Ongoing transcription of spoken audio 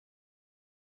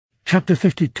Chapter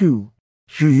 52.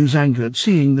 Zhu Yu's anger at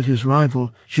seeing that his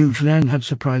rival Zhu Zhiang had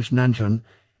surprised Nanjun,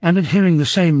 and at hearing the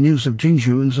same news of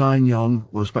Jingzhu and Xianyang,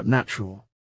 was but natural.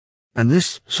 And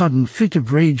this sudden fit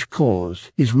of rage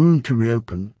caused his wound to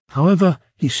reopen. However,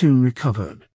 he soon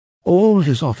recovered. All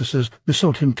his officers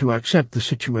besought him to accept the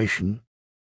situation.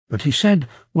 But he said,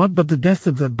 "What but the death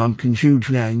of that bumpkin Zhu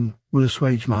Zhiang will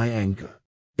assuage my anger?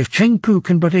 If Cheng Pu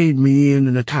can but aid me in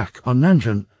an attack on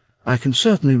Nanjun, I can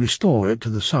certainly restore it to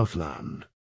the Southland."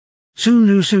 Soon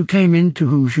Lu Su came in, to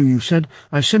whom Zhu Yu said,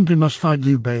 "I simply must fight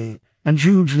Liu Bei and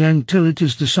Zhu Zhiang till it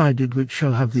is decided which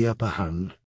shall have the upper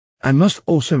hand. I must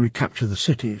also recapture the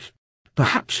cities.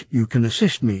 Perhaps you can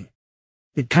assist me."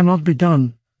 "It cannot be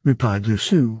done," replied Lu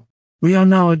Su. "We are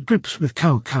now at grips with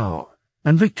Cao Cao,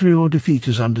 and victory or defeat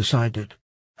is undecided.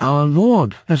 Our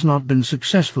lord has not been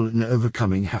successful in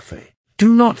overcoming Hefei.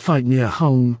 Do not fight near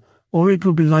Hong, or it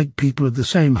will be like people of the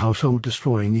same household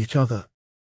destroying each other.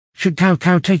 Should Cao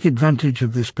Cao take advantage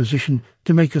of this position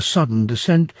to make a sudden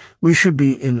descent, we should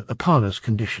be in a parlous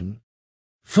condition.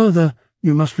 Further,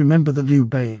 you must remember that Liu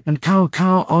Bei and Cao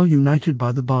Cao are united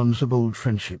by the bonds of old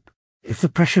friendship. If the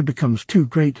pressure becomes too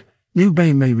great, Liu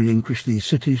Bei may relinquish these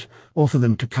cities, offer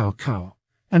them to Cao Cao,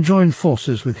 and join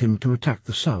forces with him to attack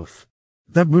the south.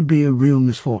 That would be a real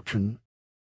misfortune."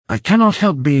 "I cannot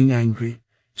help being angry,"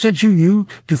 said Zhu Yu,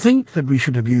 "to think that we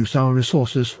should have used our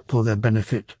resources for their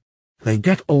benefit. They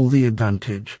get all the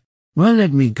advantage. Well,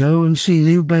 let me go and see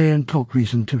Liu Bei and talk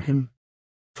reason to him.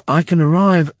 If I can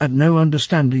arrive at no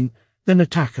understanding, then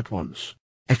attack at once."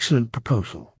 "Excellent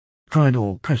proposal," cried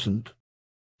all present.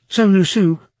 So Lu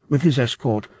Su, with his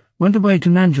escort, went away to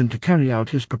Nanjun to carry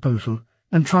out his proposal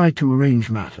and try to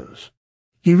arrange matters.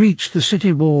 He reached the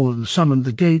city wall and summoned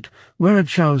the gate, whereat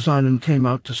Zhao Xilan came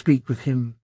out to speak with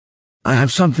him. "I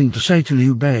have something to say to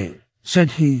Liu Bei,"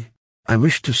 said he. "I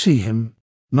wish to see him."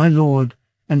 "My lord,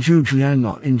 and Zhu Zhiang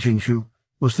are in Jingzhu,"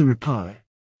 was the reply.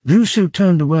 Lu Su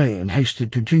turned away and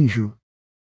hasted to Jingzhu.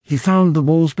 He found the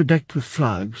walls bedecked with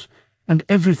flags, and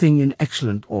everything in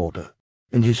excellent order.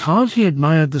 In his heart he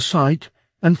admired the sight,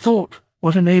 and thought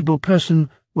what an able person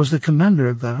was the commander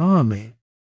of that army.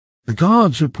 The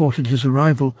guards reported his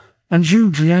arrival, and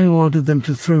Zhu Zhiang ordered them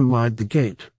to throw wide the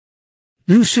gate.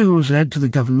 Lu Su was led to the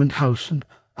government house, and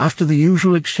after the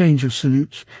usual exchange of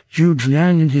salutes, Zhu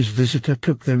Zhiang and his visitor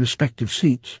took their respective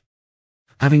seats.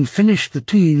 Having finished the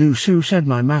tea, Lu Su said,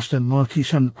 "My master, Marquis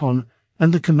Sun Quan,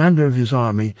 and the commander of his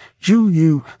army, Zhu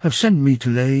Yu, have sent me to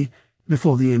lay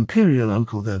before the imperial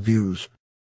uncle their views."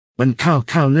 When Cao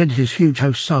Cao led his huge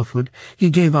host southward, he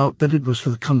gave out that it was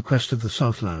for the conquest of the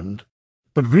Southland.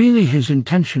 But really his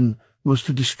intention was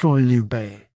to destroy Liu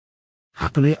Bei.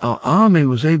 Happily our army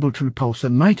was able to repulse a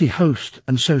mighty host,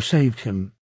 and so saved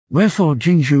him. Wherefore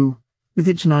Jingzhu, with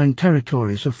its 9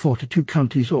 territories of 42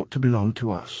 counties, ought to belong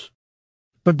to us.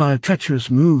 But by a treacherous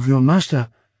move your master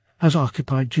has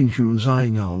occupied Jingzhu and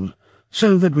Xianyang,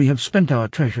 so that we have spent our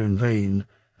treasure in vain,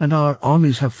 and our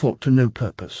armies have fought to no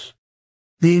purpose.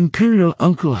 The imperial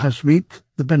uncle has reaped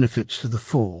the benefits to the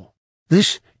full.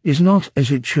 This is not as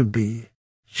it should be."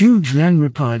 Zhu Zhiang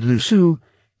replied, "Lu Su,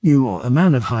 you are a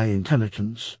man of high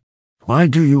intelligence. Why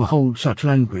do you hold such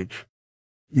language?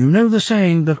 You know the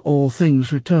saying that all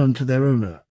things return to their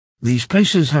owner. These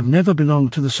places have never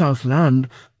belonged to the Southland,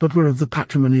 but were of the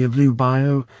patrimony of Liu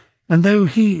Biao, and though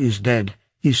he is dead,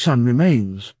 his son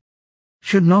remains.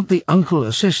 Should not the uncle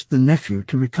assist the nephew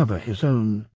to recover his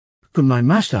own? Could my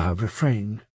master have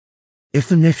refrained? If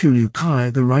the nephew Liu Kai,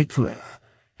 the rightful heir,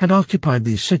 had occupied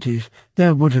these cities,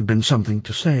 there would have been something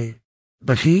to say.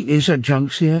 But he is at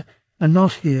Jiangxia, and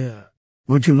not here.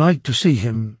 Would you like to see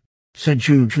him?" said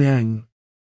Zhu Zhiang.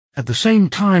 At the same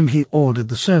time he ordered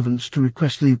the servants to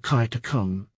request Liu Kai to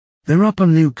come.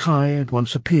 Thereupon Liu Kai at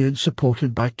once appeared,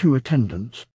 supported by 2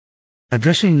 attendants.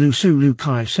 Addressing Lu Su, Liu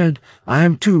Kai said, "I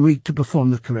am too weak to perform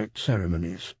the correct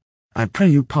ceremonies. I pray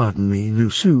you pardon me,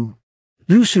 Lu Su."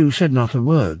 Lu Su said not a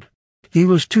word. He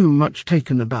was too much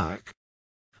taken aback.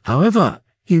 However,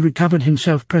 he recovered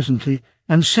himself presently,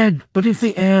 and said, "But if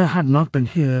the heir had not been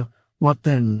here, what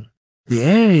then? The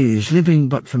heir is living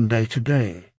but from day to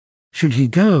day. Should he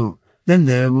go, then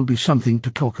there will be something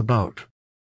to talk about.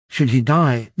 Should he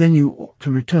die, then you ought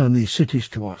to return these cities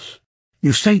to us."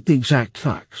 "You state the exact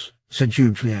facts," said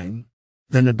Zhu Zhiang.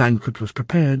 Then a banquet was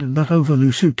prepared, and that over,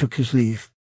 Lu Su took his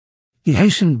leave. He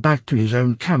hastened back to his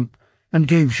own camp, and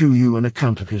gave Zhu Yu an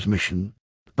account of his mission.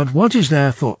 "But what is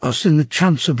there for us in the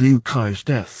chance of Liu Kai's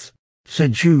death?"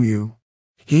 said Zhu Yu.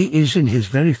 "He is in his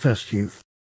very first youth.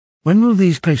 When will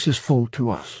these places fall to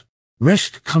us?"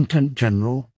 "Rest content,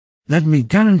 General. Let me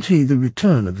guarantee the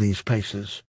return of these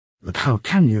places." "But how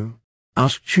can you?"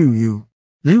 asked Zhu Yu.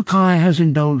 Liu Kai has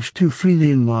indulged too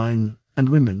freely in wine and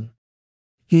women.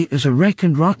 He is a wreck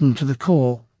and rotten to the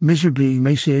core, miserably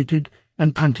emaciated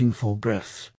and panting for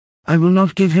breath. I will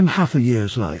not give him half a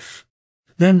year's life.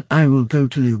 Then I will go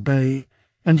to Liu Bei,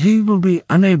 and he will be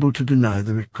unable to deny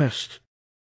the request."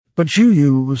 But Zhu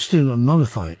Yu was still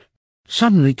unmollified.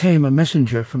 Suddenly came a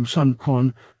messenger from Sun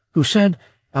Quan, who said,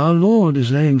 "Our lord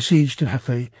is laying siege to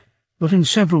Hefei, but in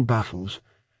several battles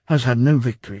has had no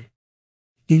victory.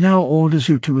 He now orders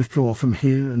you to withdraw from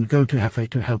here and go to Hefei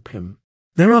to help him."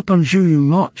 Thereupon Zhu Yu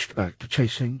marched back to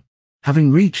chasing.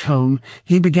 Having reached home,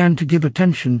 he began to give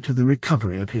attention to the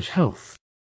recovery of his health.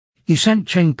 He sent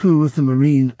Cheng Pu with the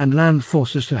marine and land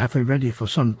forces to Hefei ready for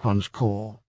Sun Quan's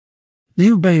call.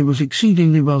 Liu Bei was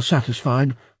exceedingly well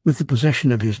satisfied with the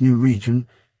possession of his new region,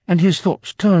 and his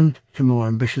thoughts turned to more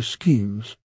ambitious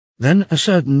schemes. Then a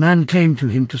certain man came to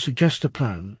him to suggest a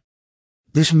plan.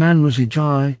 This man was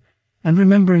Ijai, and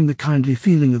remembering the kindly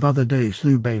feeling of other days,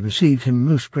 Liu Bei received him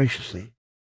most graciously.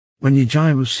 When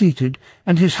Ijai was seated,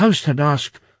 and his host had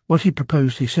asked what he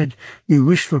proposed, he said, "You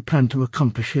wish for a plan to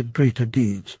accomplish yet greater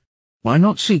deeds. Why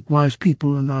not seek wise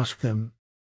people and ask them?"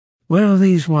 "Where are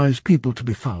these wise people to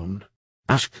be found?"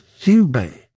 asked Liu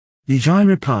Bei. Ijai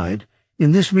replied,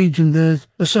 "In this region there's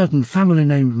a certain family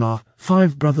named Ma,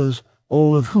 5 brothers,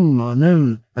 all of whom are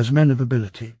known as men of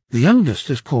ability. The youngest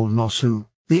is called Ma Su.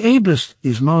 The ablest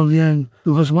is Ma Liang,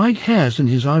 who has white hairs in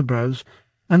his eyebrows,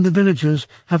 and the villagers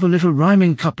have a little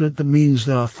rhyming couplet that means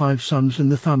there are 5 sons in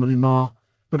the family Ma,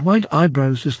 but white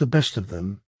eyebrows is the best of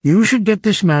them. You should get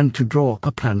this man to draw up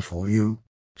a plan for you."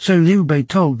 So Liu Bei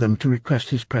told them to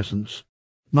request his presence.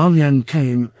 Ma Liang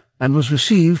came and was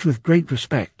received with great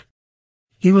respect.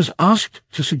 He was asked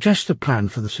to suggest a plan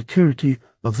for the security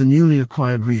of the newly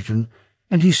acquired region,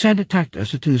 and he said, attacked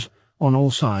as it is on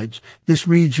all sides, this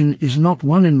region is not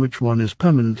one in which one is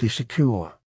permanently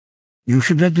secure. You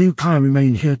should let Liu Kai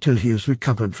remain here till he is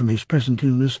recovered from his present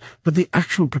illness, but the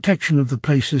actual protection of the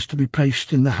place is to be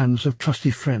placed in the hands of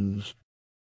trusty friends.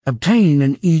 Obtain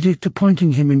an edict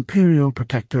appointing him imperial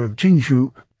protector of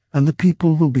Jingzhou, and the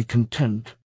people will be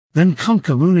content. Then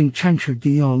conquer ruling Changsha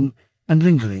Guiyong and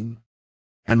Lingling.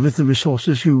 And with the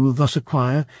resources you will thus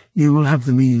acquire, you will have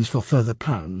the means for further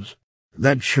plans.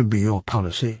 That should be your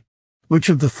policy. Which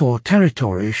of the 4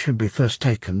 territories should be first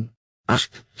taken?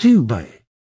 Asked Liu Bei.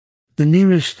 The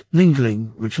nearest,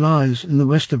 Lingling, which lies in the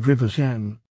west of River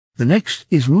Xiang. The next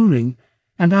is Wuling,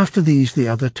 and after these the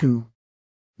other 2.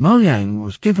 Ma Liang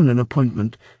was given an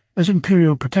appointment as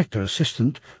Imperial Protector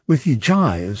Assistant, with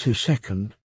Yijai as his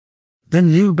second.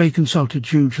 Then Liu Bei consulted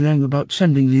Zhu Liang about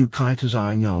sending Liu Kai to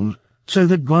Xianyang, so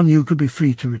that Guan Yu could be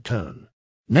free to return.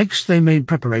 Next they made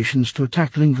preparations to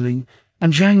attack Lingling,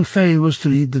 and Zhang Fei was to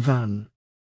lead the van.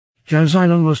 Zhao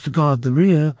Zilong was to guard the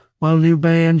rear, while Liu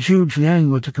Bei and Zhu Liang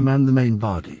were to command the main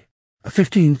body.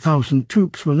 15,000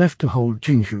 troops were left to hold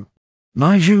Jingzhou.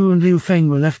 Mai Zhu and Liu Feng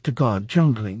were left to guard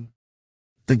Zhongling.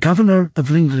 The governor of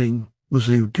Lingling was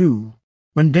Liu Du.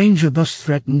 When danger thus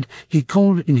threatened, he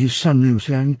called in his son Liu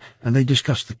Xiang, and they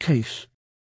discussed the case.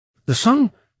 The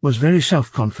son was very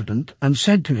self-confident and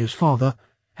said to his father,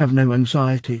 "Have no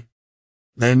anxiety.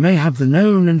 They may have the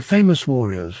known and famous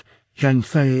warriors, Zhang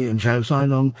Fei and Zhao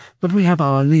Zilong, but we have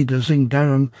our leader Xing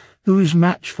Darong, who is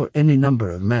match for any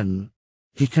number of men.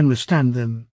 He can withstand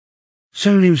them."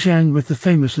 So Liu Xiang, with the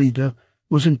famous leader,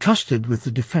 was entrusted with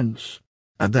the defense.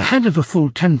 At the head of a full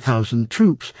 10,000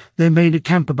 troops, they made a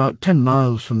camp about 10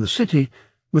 miles from the city,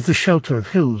 with the shelter of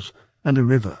hills and a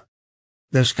river.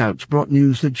 Their scouts brought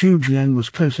news that Zhu Liang was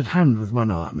close at hand with one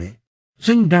army.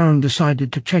 Xing Darong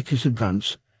decided to check his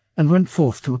advance, and went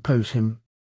forth to oppose him.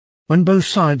 When both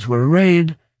sides were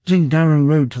arrayed, Xing Darong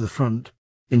rode to the front.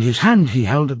 In his hand he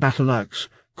held a battle-axe,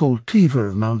 called Cleaver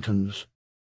of Mountains.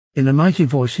 In a mighty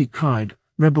voice he cried,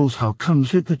 "Rebels, how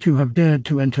comes it that you have dared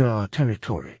to enter our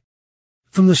territory?"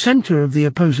 From the centre of the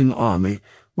opposing army,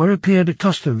 where appeared a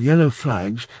cluster of yellow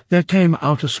flags, there came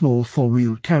out a small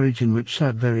 4-wheeled carriage in which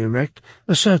sat very erect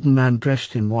a certain man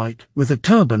dressed in white, with a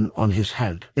turban on his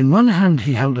head. In one hand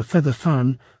he held a feather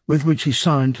fan, with which he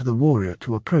signed to the warrior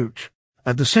to approach.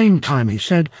 At the same time he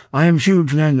said, "I am Zhu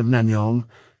Liang of Nanyang,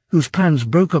 whose plans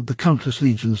broke up the countless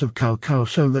legions of Cao Cao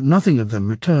so that nothing of them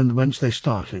returned whence they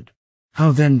started.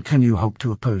 How then can you hope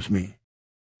to oppose me?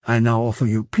 I now offer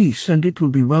you peace, and it will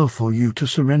be well for you to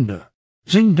surrender."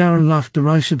 Xing Darong laughed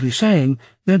derisively, saying,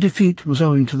 "Their defeat was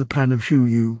owing to the plan of Zhu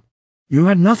Yu. You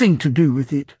had nothing to do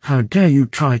with it. How dare you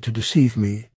try to deceive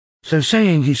me?" So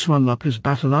saying, he swung up his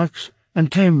battle-axe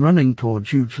and came running toward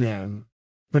Zhu Liang.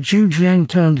 But Zhu Liang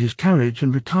turned his carriage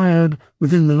and retired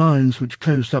within the lines which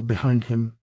closed up behind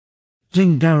him.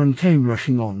 Xing Darong came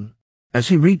rushing on. As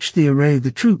he reached the array,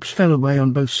 the troops fell away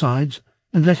on both sides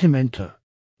and let him enter.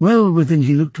 Well within,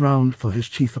 he looked round for his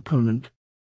chief opponent.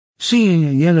 Seeing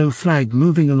a yellow flag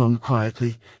moving along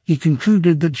quietly, he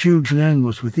concluded that Zhu Jiang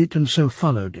was with it and so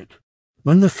followed it.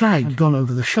 When the flag had gone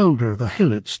over the shoulder of a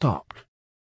hill, it stopped.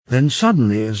 Then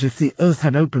suddenly, as if the earth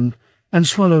had opened and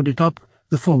swallowed it up,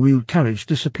 the four-wheeled carriage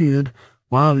disappeared,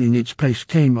 while in its place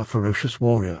came a ferocious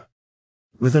warrior,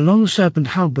 with a long serpent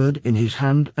halberd in his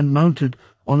hand and mounted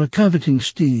on a curveting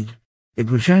steed. It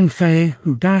was Zhang Fei,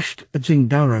 who dashed at Xing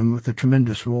Daorong with a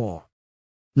tremendous roar.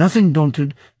 Nothing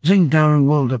daunted, Xing Daorong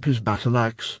rolled up his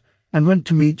battle-axe and went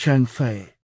to meet Zhang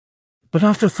Fei. But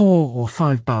after 4 or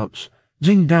 5 bouts,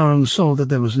 Xing Daorong saw that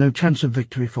there was no chance of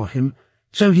victory for him,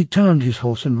 so he turned his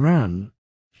horse and ran.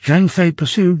 Zhang Fei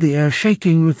pursued, the air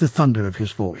shaking with the thunder of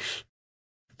his voice.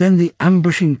 Then the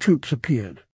ambushing troops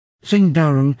appeared. Xing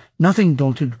Daorong, nothing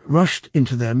daunted, rushed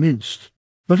into their midst.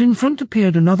 But in front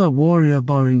appeared another warrior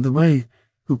barring the way,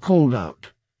 who called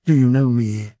out, "Do you know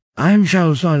me? I am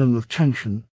Zhao Zilong of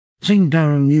Changshan." Xing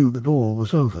Daorong knew that all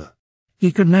was over.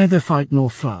 He could neither fight nor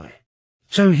fly.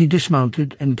 So he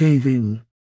dismounted and gave in.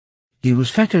 He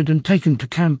was fettered and taken to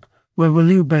camp, where were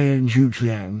Liu Bei and Zhu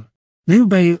Jiang. Liu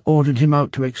Bei ordered him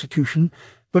out to execution,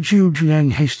 but Zhu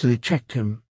Jiang hastily checked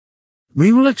him.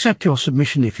 "We will accept your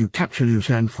submission if you capture Liu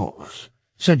Jiang for us,"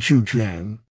 said Zhu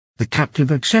Jiang. The captive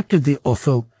accepted the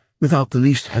offer without the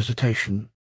least hesitation.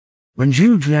 When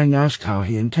Zhu Jiang asked how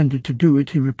he intended to do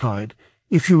it, he replied,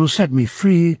 "If you will set me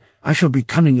free, I shall be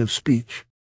cunning of speech.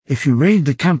 If you raid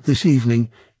the camp this evening,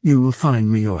 you will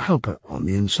find me your helper on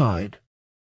the inside.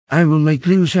 I will make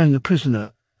Liu Jiang a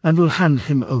prisoner, and will hand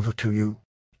him over to you.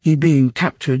 He being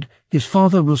captured, his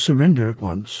father will surrender at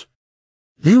once."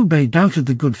 Liu Bei doubted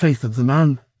the good faith of the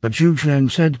man, but Zhu Jiang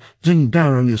said, "Xing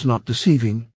Daorong is not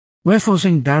deceiving." Wherefore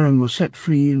Xing Daorong was set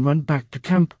free and went back to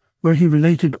camp, where he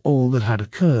related all that had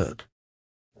occurred.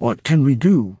 "What can we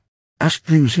do?"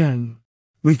 asked Liu Jiang.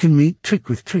 "We can meet trick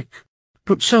with trick.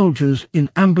 Put soldiers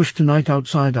in ambush tonight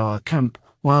outside our camp,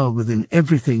 while within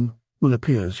everything will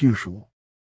appear as usual.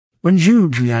 When Zhu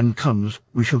Jiang comes,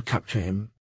 we shall capture him."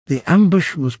 The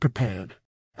ambush was prepared.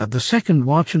 At the second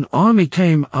watch, an army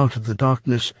came out of the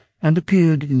darkness and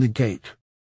appeared in the gate.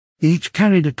 Each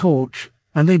carried a torch,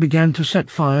 and they began to set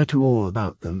fire to all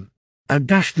about them. Out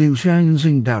dashed Liu Jiang and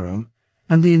Xing Daorong,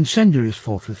 and the incendiaries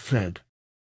forthwith fled.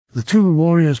 The 2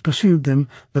 warriors pursued them,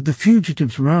 but the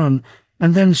fugitives ran,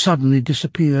 and then suddenly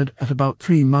disappeared at about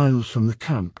 3 miles from the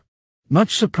camp.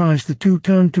 Much surprised, the 2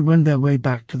 turned to wend their way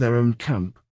back to their own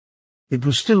camp. It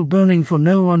was still burning, for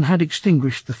no one had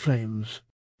extinguished the flames.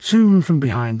 Soon from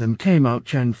behind them came out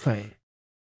Zhang Fei.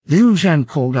 Liu Jiang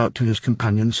called out to his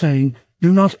companion, saying,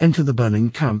 "Do not enter the burning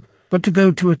camp, but to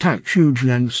go to attack Zhu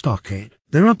Jiang's stockade."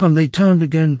 Thereupon they turned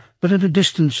again, but at a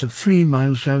distance of 3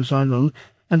 miles Zhao Zilong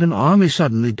and an army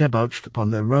suddenly debouched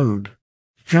upon their road.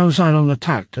 Zhao Zilong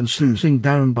attacked and slew Xing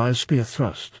Daorong by a spear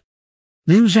thrust.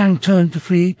 Liu Jiang turned to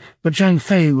flee, but Zhang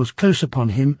Fei was close upon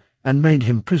him and made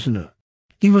him prisoner.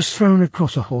 He was thrown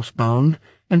across a horse bound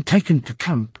and taken to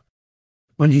camp.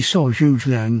 When he saw Zhu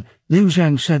Jiang, Liu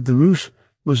Jiang said the ruse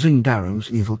was Xing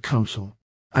Daorong's evil counsel.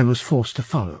 I was forced to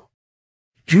follow.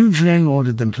 Zhu Jiang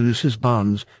ordered them to loose his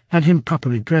bonds, had him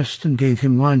properly dressed, and gave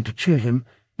him wine to cheer him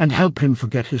and help him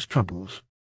forget his troubles.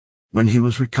 When he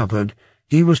was recovered,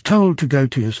 he was told to go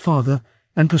to his father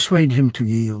and persuade him to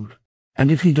yield.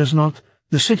 And if he does not,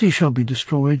 the city shall be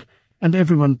destroyed and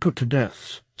everyone put to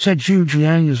death, said Zhu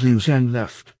Jiang as Liu Jiang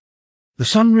left. The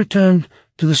son returned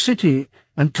to the city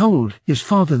and told his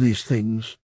father these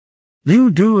things. Liu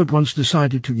Du at once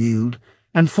decided to yield,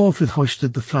 and forthwith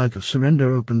hoisted the flag of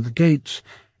surrender, opened the gates,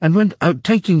 and went out,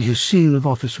 taking his seal of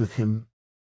office with him.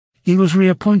 He was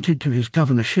reappointed to his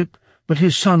governorship, but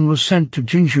his son was sent to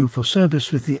Jinzhou for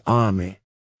service with the army.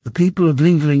 The people of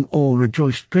Lingling all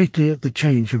rejoiced greatly at the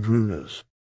change of rulers.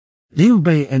 Liu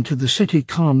Bei entered the city,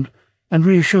 calmed and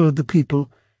reassured the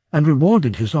people, and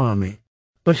rewarded his army.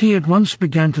 But he at once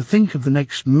began to think of the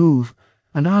next move,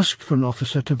 and asked for an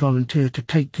officer to volunteer to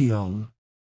take Guiyang.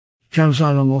 Zhao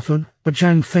Zilong offered, but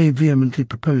Zhang Fei vehemently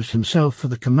proposed himself for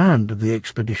the command of the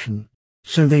expedition.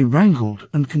 So they wrangled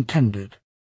and contended.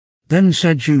 Then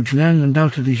said Zhu Jiang,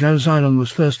 "Undoubtedly Zhao Zilong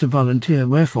was first to volunteer,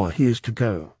 wherefore he is to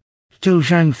go." Still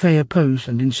Zhang Fei opposed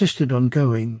and insisted on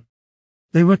going.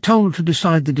 They were told to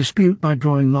decide the dispute by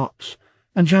drawing lots,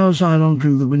 and Zhao Zilong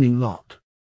drew the winning lot.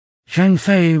 Zhang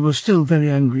Fei was still very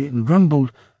angry and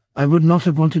grumbled, "I would not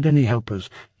have wanted any helpers,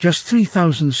 just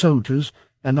 3,000 soldiers,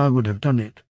 and I would have done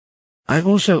it." "I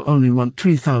also only want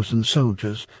 3,000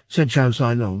 soldiers, said Zhao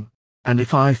Zilong, "and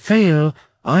if I fail,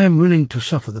 I am willing to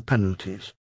suffer the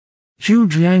penalties." Zhu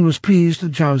Jiang was pleased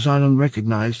that Zhao Zilong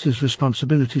recognized his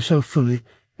responsibility so fully,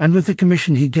 and with the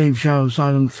commission he gave Zhao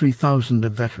Zilong 3,000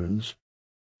 of veterans.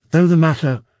 Though the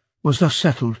matter was thus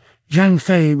settled, Zhang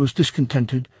Fei was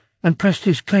discontented and pressed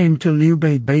his claim till Liu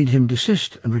Bei bade him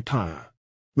desist and retire.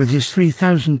 With his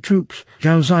 3,000 troops,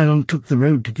 Zhao Zilong took the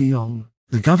road to Guiyang.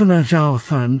 The governor Zhao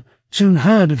Fan soon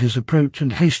heard of his approach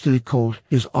and hastily called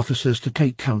his officers to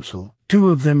take counsel. Two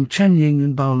of them, Chen Ying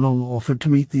and Bao Long, offered to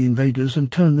meet the invaders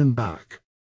and turn them back.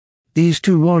 These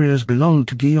two warriors belonged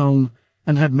to Guiyang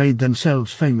and had made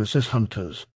themselves famous as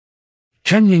hunters.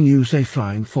 Chen Ying used a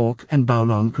flying fork, and Bao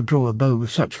Long could draw a bow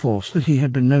with such force that he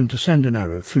had been known to send an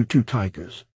arrow through 2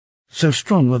 tigers. So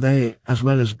strong were they, as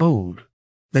well as bold.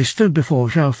 They stood before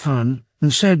Zhao Fan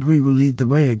and said, "We will lead the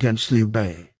way against Liu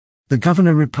Bei." The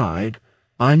governor replied,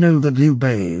 "I know that Liu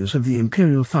Bei is of the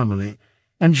imperial family,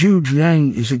 and Zhu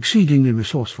Jiang is exceedingly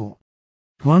resourceful.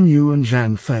 Guan Yu and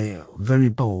Zhang Fei are very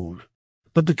bold.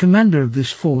 But the commander of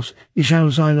this force is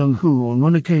Zhao Zilong, who on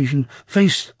one occasion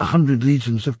faced 100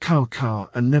 legions of Cao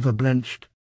and never blenched.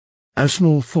 Our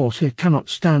small force here cannot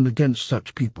stand against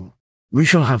such people. We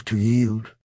shall have to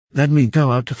yield." "Let me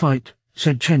go out to fight,"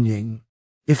 said Chen Ying.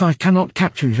 "If I cannot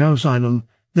capture Zhao Zilong,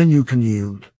 then you can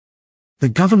yield." The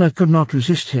governor could not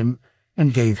resist him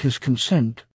and gave his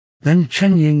consent. Then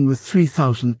Chen Ying with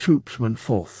 3,000 troops went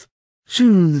forth.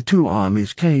 Soon the two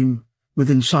armies came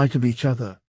within sight of each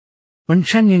other. When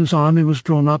Chen Ying's army was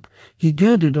drawn up, he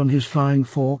girded on his flying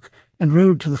fork and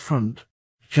rode to the front.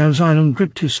 Zhao Zilong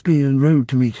gripped his spear and rode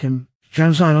to meet him.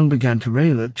 Zhao Zilong began to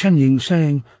rail at Chen Ying,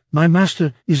 saying, "My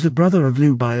master is the brother of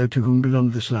Liu Bei, to whom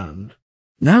belonged this land.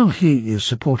 Now he is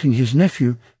supporting his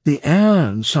nephew, the heir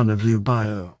and son of Liu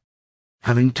Bei.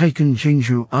 Having taken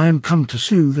Jingzhou, I am come to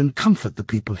soothe and comfort the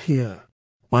people here.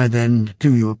 Why then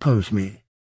do you oppose me?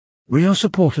 We are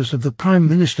supporters of the Prime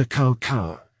Minister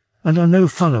Cao, and are no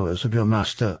followers of your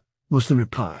master," was the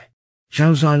reply.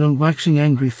 Zhao Zilong, waxing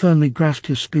angry, firmly grasped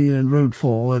his spear and rode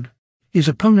forward. His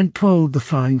opponent twirled the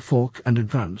flying fork and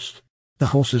advanced. The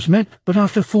horses met, but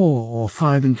after 4 or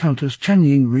 5 encounters, Chen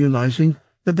Ying, realizing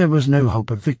that there was no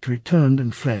hope of victory, turned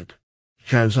and fled.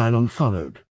 Zhao Zilong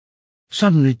followed.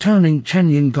 Suddenly turning, Chen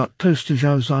Ying got close to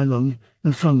Zhao Zilong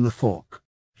and flung the fork.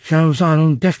 Zhao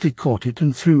Zilong deftly caught it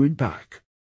and threw it back.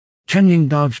 Chen Ying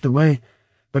dodged away,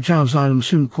 but Zhao Zilong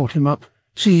soon caught him up,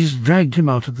 seized, dragged him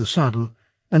out of the saddle,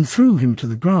 and threw him to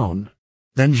the ground.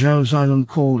 Then Zhao Zilong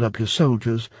called up his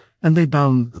soldiers, and they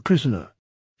bound the prisoner.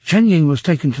 Chen Ying was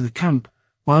taken to the camp,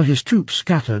 while his troops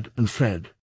scattered and fled.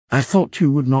 "I thought you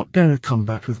would not dare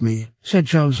combat with me," said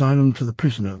Zhao Zilong to the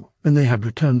prisoner when they had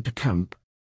returned to camp.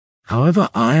 "However,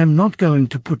 I am not going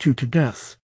to put you to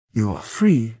death. You are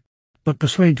free, but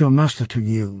persuade your master to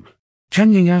yield."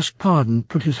 Chen Ying asked pardon,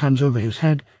 put his hands over his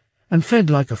head, and fled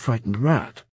like a frightened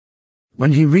rat.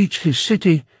 When he reached his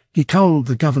city, he told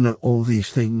the governor all these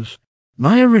things.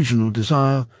 "My original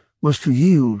desire was to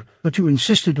yield, but you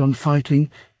insisted on fighting,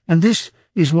 and this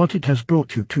is what it has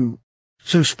brought you to."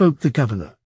 So spoke the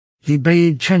governor. He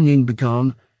bade Chen Ying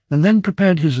begone, and then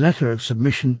prepared his letter of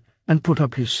submission and put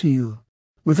up his seal.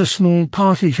 With a small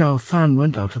party, Zhao Fan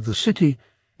went out of the city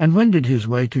and wended his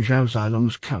way to Zhao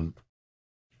Zilong's camp.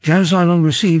 Zhao Zilong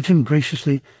received him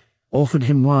graciously, offered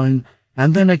him wine,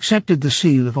 and then accepted the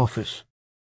seal of office.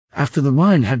 After the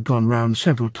wine had gone round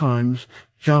several times,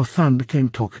 Zhao Fan became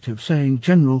talkative, saying,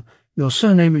 "General, your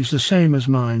surname is the same as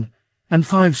mine, and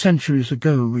 5 centuries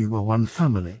ago we were one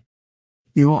family.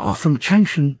 You are from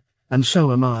Changshan, and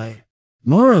so am I.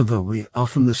 Moreover, we are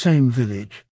from the same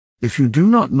village. If you do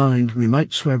not mind, we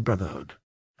might swear brotherhood.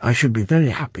 I should be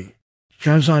very happy."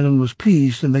 Zhao Zilong was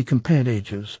pleased, and they compared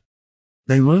ages.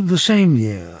 They were of the same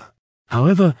year.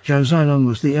 However, Zhao Zilong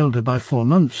was the elder by 4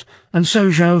 months, and so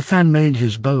Zhao Fan made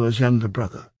his beau as younger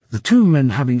brother. The two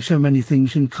men, having so many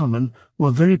things in common,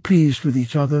 were very pleased with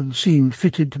each other and seemed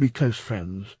fitted to be close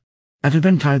friends. At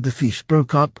eventide the feast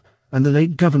broke up, and the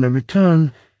late governor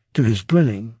returned to his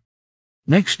dwelling.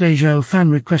 Next day Zhao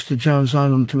Fan requested Zhao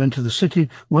Zilong to enter the city,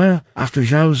 where, after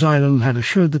Zhao Zilong had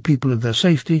assured the people of their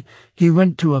safety, he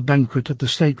went to a banquet at the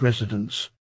state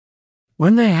residence.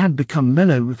 When they had become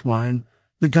mellow with wine,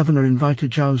 the governor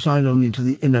invited Zhao Zilong into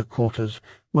the inner quarters,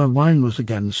 where wine was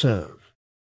again served.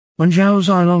 When Zhao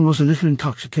Zilong was a little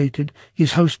intoxicated,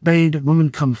 his host bade a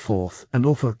woman come forth and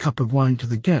offer a cup of wine to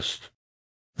the guest.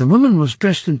 The woman was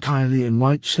dressed entirely in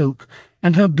white silk,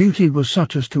 and her beauty was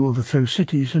such as to overthrow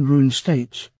cities and ruin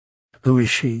states. "Who is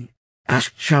she?"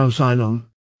 asked Zhao Zilong.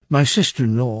 "My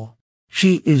sister-in-law.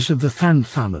 She is of the Fan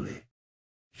family."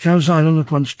 Zhao Zilong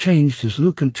at once changed his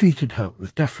look and treated her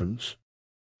with deference.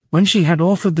 When she had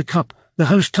offered the cup, the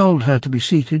host told her to be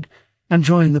seated and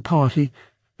join the party,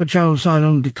 but Zhao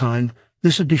Zilong declined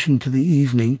this addition to the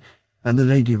evening, and the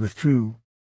lady withdrew.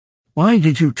 "Why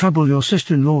did you trouble your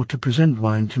sister-in-law to present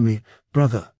wine to me,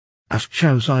 brother?" asked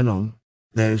Zhao Zilong.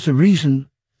 "There's a reason,"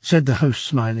 said the host,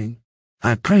 smiling.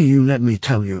 "I pray you let me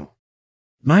tell you.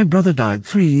 My brother died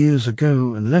 3 years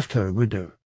ago and left her a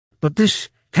widow, but this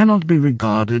cannot be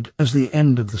regarded as the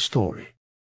end of the story.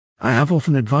 I have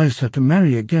often advised her to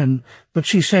marry again, but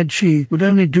she said she would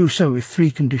only do so if 3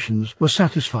 conditions were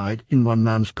satisfied in one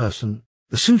man's person.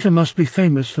 The suitor must be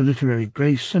famous for literary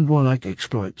grace and warlike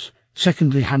exploits,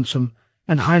 secondly handsome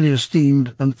and highly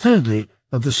esteemed, and thirdly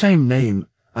of the same name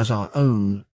as our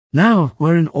own. Now,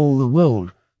 where in all the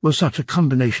world was such a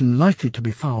combination likely to be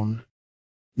found?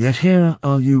 Yet here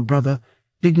are you, brother,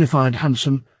 dignified,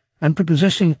 handsome, and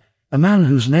prepossessing, a man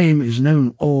whose name is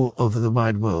known all over the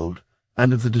wide world,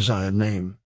 and of the desired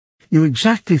name. You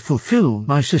exactly fulfill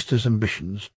my sister's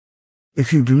ambitions.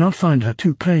 If you do not find her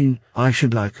too plain, I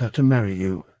should like her to marry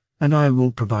you, and I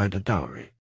will provide a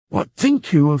dowry. What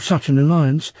think you of such an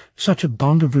alliance, such a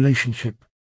bond of relationship?"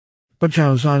 But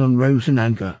Zhao Zilong rose in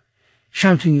anger,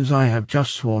 shouting, "As I have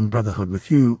just sworn brotherhood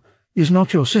with you, is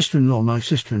not your sister-in-law my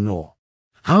sister-in-law?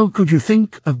 How could you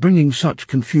think of bringing such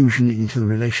confusion into the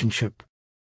relationship?"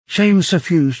 Shame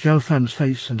suffused Zhao Fan's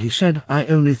face, and he said, "I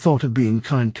only thought of being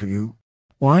kind to you.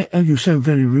 Why are you so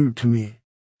very rude to me?"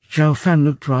 Zhao Fan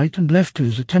looked right and left to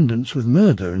his attendants with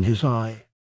murder in his eye.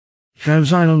 Zhao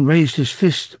Zilong raised his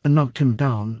fist and knocked him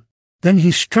down. Then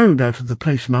he strode out of the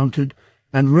place mounted,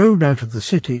 and rode out of the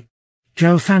city.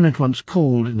 Zhao Fan at once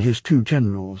called in his 2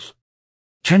 generals.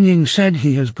 "Pinyin said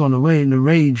he has gone away in a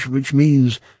rage, which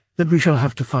means that we shall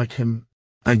have to fight him."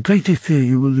 "I greatly fear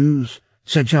you will lose,"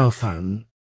 said Zhao Fan.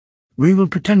 "We will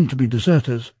pretend to be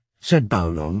deserters," said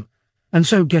Baolong, "and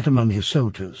so get among his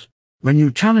soldiers. When you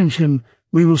challenge him,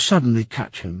 we will suddenly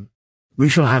catch him. We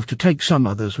shall have to take some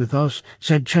others with us,"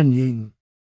 said Pinyin.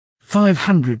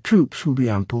 500 troops will be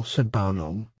ample," said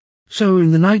Baolong. So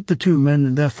in the night the 2 men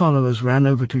and their followers ran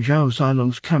over to Zhao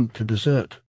Zilong's camp to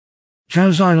desert.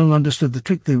 Zhao Zilong understood the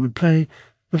trick they would play,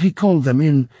 but he called them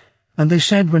in, and they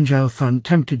said, "When Zhao Fan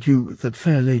tempted you with that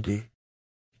fair lady,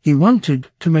 he wanted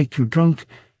to make you drunk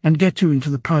and get you into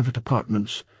the private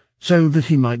apartments, so that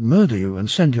he might murder you and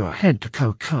send your head to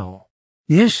Cao.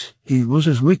 Yes, he was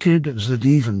as wicked as the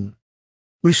demon.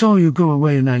 We saw you go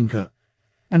away in anger,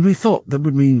 and we thought that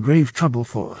would mean grave trouble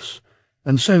for us,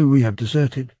 and so we have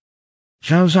deserted."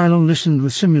 Zhao Zilong listened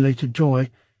with simulated joy,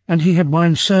 and he had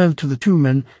wine served to the 2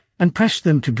 men and pressed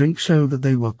them to drink so that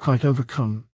they were quite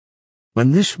overcome.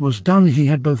 When this was done, he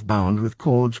had both bound with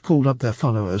cords, called up their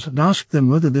followers, and asked them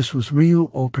whether this was real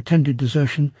or pretended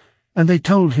desertion, and they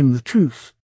told him the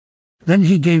truth. Then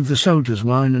he gave the soldiers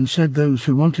wine and said, "Those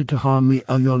who wanted to harm me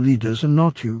are your leaders and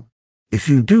not you. If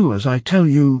you do as I tell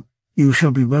you, you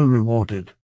shall be well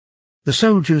rewarded." The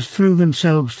soldiers threw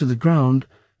themselves to the ground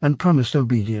and promised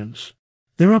obedience.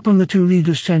 Thereupon the 2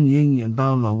 leaders, Pinyin and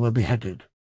Baolong, were beheaded.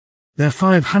 Their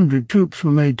 500 troops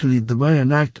were made to lead the way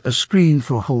and act as screen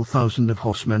for a whole 1,000 of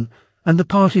horsemen, and the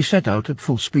party set out at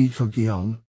full speed for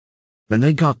Guiyang. When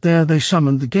they got there, they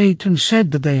summoned the gate and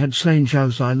said that they had slain Zhao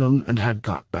Zilong and had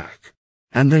got back,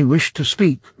 and they wished to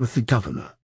speak with the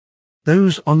governor.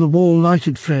 Those on the wall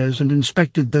lighted flares and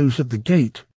inspected those at the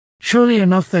gate. Surely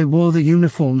enough they wore the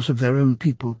uniforms of their own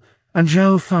people, and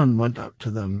Zhao Fan went up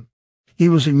to them. He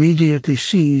was immediately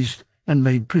seized and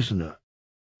made prisoner.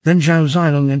 Then Zhao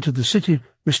Zilong entered the city,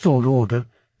 restored order,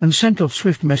 and sent off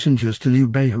swift messengers to Liu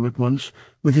Bei, who at once,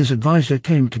 with his adviser,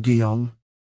 came to Guiyang.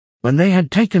 When they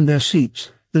had taken their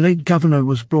seats, the late governor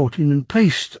was brought in and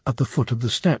placed at the foot of the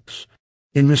steps.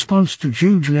 In response to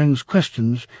Zhu Zhiliang's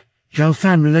questions, Zhao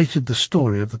Fan related the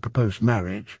story of the proposed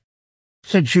marriage.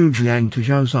 Said Zhu Zhiliang to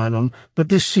Zhao Zilong, "But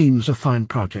this seems a fine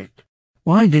project.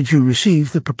 Why did you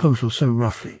receive the proposal so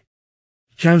roughly?"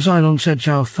 Zhao Zilong said,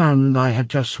 "Zhao Fan and I had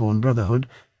just sworn brotherhood,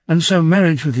 and so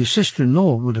marriage with his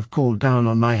sister-in-law would have called down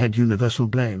on my head universal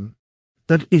blame.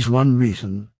 That is one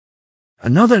reason.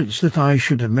 Another is that I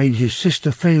should have made his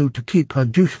sister fail to keep her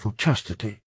dutiful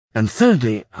chastity. And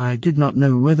thirdly, I did not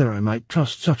know whether I might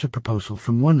trust such a proposal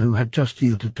from one who had just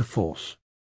yielded to force.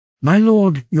 My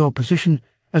lord, your position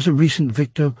as a recent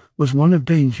victor was one of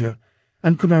danger,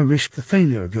 and could I risk the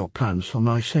failure of your plans for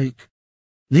my sake?"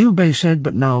 Liu Bei said,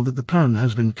 "But now that the plan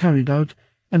has been carried out,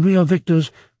 and we are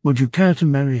victors, would you care to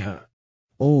marry her?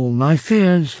 All my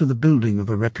fear is for the building of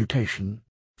a reputation.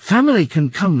 Family can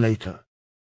come later."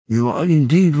 "You are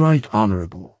indeed right,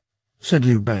 honorable," said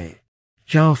Liu Bei.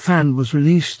 Zhao Fan was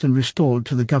released and restored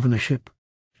to the governorship.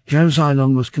 Zhao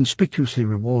Zilong was conspicuously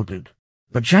rewarded,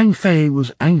 but Zhang Fei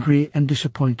was angry and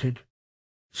disappointed.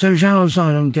 "So Zhao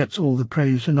Zilong gets all the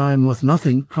praise and I am worth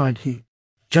nothing," cried he.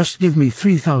 Just give me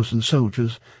 3,000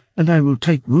 soldiers, and I will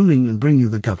take Wuling and bring you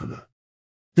the governor."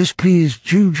 This pleased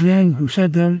Zhuge Liang, who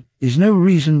said, "There is no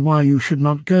reason why you should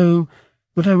not go,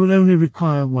 but I will only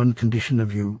require one condition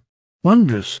of you.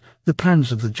 Wondrous the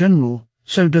plans of the general,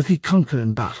 so doth he conquer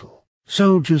in battle.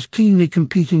 Soldiers keenly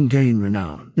competing gain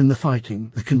renown in the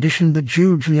fighting. The condition that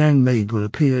Zhuge Liang made will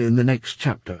appear in the next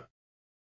chapter.